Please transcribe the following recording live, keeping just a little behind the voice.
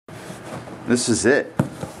this is it.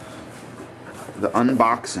 The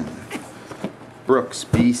unboxing. Brooks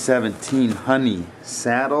B17 Honey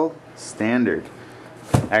Saddle Standard.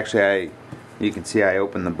 Actually, you can see I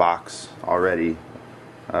opened the box already.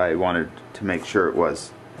 I wanted to make sure it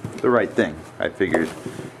was the right thing. I figured it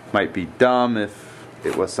might be dumb if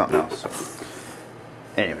it was something else.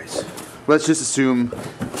 Anyways, let's just assume.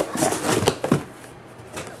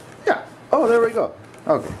 Yeah. Oh, there we go.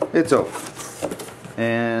 Okay, it's open.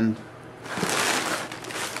 And,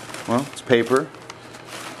 well, it's paper.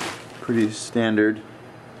 Pretty standard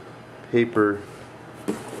paper.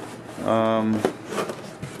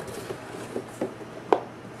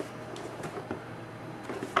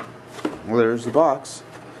 Well, there's the box.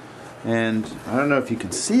 And I don't know if you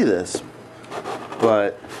can see this,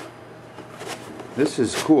 but this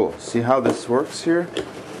is cool. See how this works here?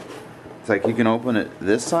 It's like you can open it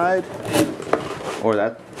this side or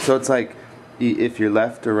that. So it's like if you're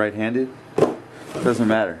left or right-handed, it doesn't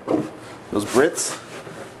matter. Those Brits,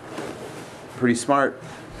 pretty smart.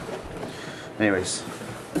 Anyways,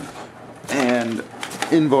 and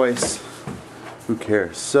invoice, who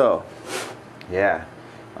cares? So, yeah.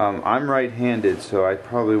 I'm right-handed, so I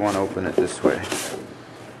probably want to open it this way.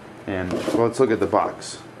 And, well, let's look at the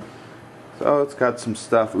box. So, it's got some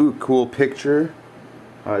stuff. Ooh, cool picture.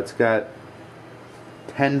 It's got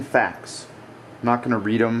 10 facts. I'm not going to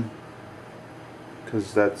read them,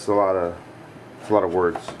 because that's a lot of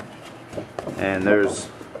words. And there's,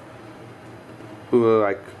 ooh,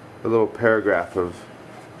 like a little paragraph of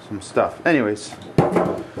some stuff. Anyways,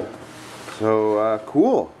 so,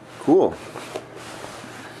 cool.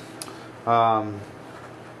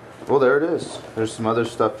 Well, there it is. There's some other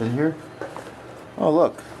stuff in here. Oh,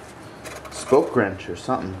 look, spoke wrench or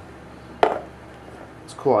something.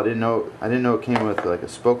 It's cool. I didn't know it came with like a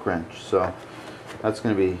spoke wrench. So that's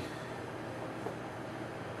gonna be.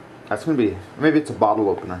 Maybe it's a bottle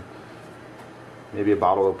opener. Maybe a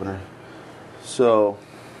bottle opener. So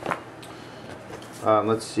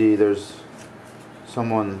let's see. There's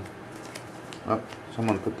someone. Oh,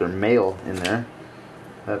 someone put their mail in there.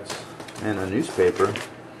 And a newspaper.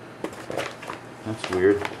 That's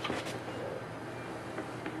weird.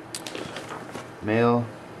 Mail.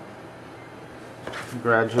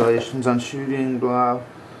 Congratulations on shooting, blah.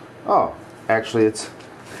 Oh, actually it's,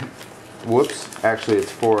 whoops, actually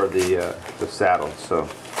it's for the saddle, so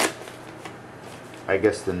I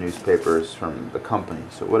guess the newspaper is from the company,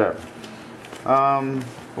 so whatever.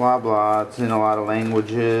 Blah blah, it's in a lot of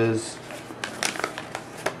languages.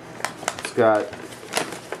 It's got,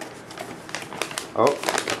 oh,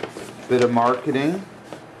 bit of marketing.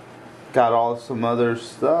 Got some other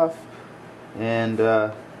stuff. And,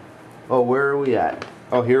 oh, where are we at?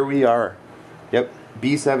 Oh, here we are. Yep,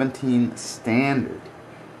 B17 Standard.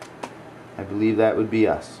 I believe that would be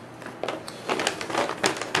us.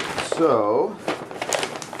 So,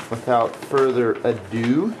 without further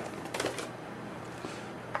ado,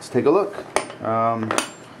 let's take a look.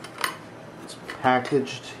 It's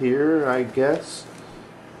packaged here, I guess.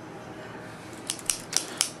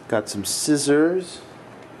 Got some scissors,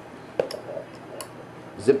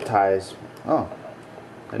 zip ties. Oh,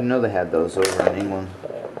 I didn't know they had those over in England.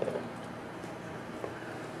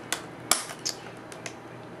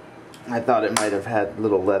 I thought it might have had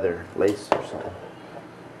little leather lace or something.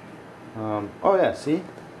 Oh yeah, see?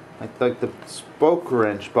 Like the spoke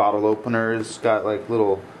wrench bottle opener's got like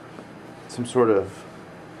some sort of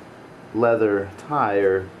leather tie,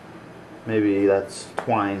 or maybe that's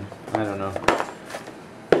twine. I don't know.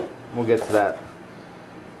 We'll get to that.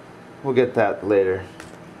 We'll get that later.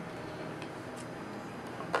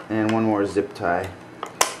 And one more zip tie.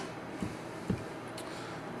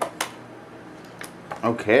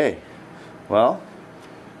 Okay. Well,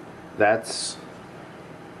 that's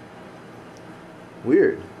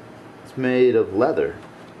weird. It's made of leather.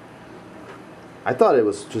 I thought it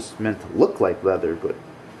was just meant to look like leather, but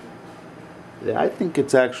yeah, I think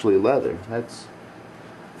it's actually leather. That's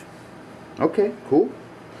okay, cool.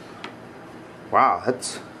 Wow,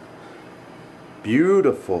 that's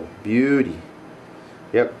beautiful, beauty.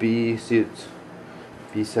 Yep, see it's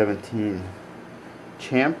B17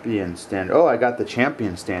 Champion Standard. Oh, I got the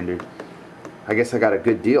Champion Standard. I guess I got a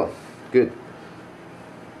good deal. Good.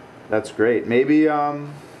 That's great. Maybe oh,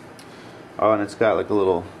 and it's got like a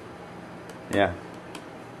little, yeah,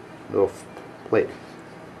 little plate.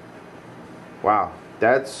 Wow,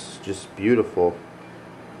 that's just beautiful.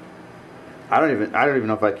 I don't even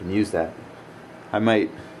know if I can use that. I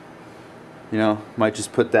might, might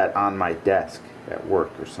just put that on my desk at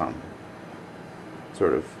work or something.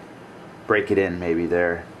 Sort of break it in maybe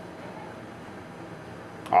there.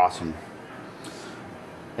 Awesome.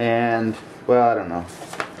 And, well, I don't know.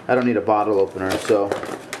 I don't need a bottle opener, so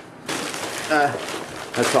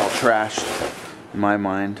that's all trashed in my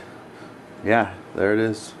mind. Yeah, there it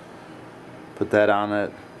is. Put that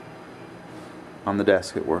on the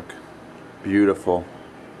desk at work. Beautiful.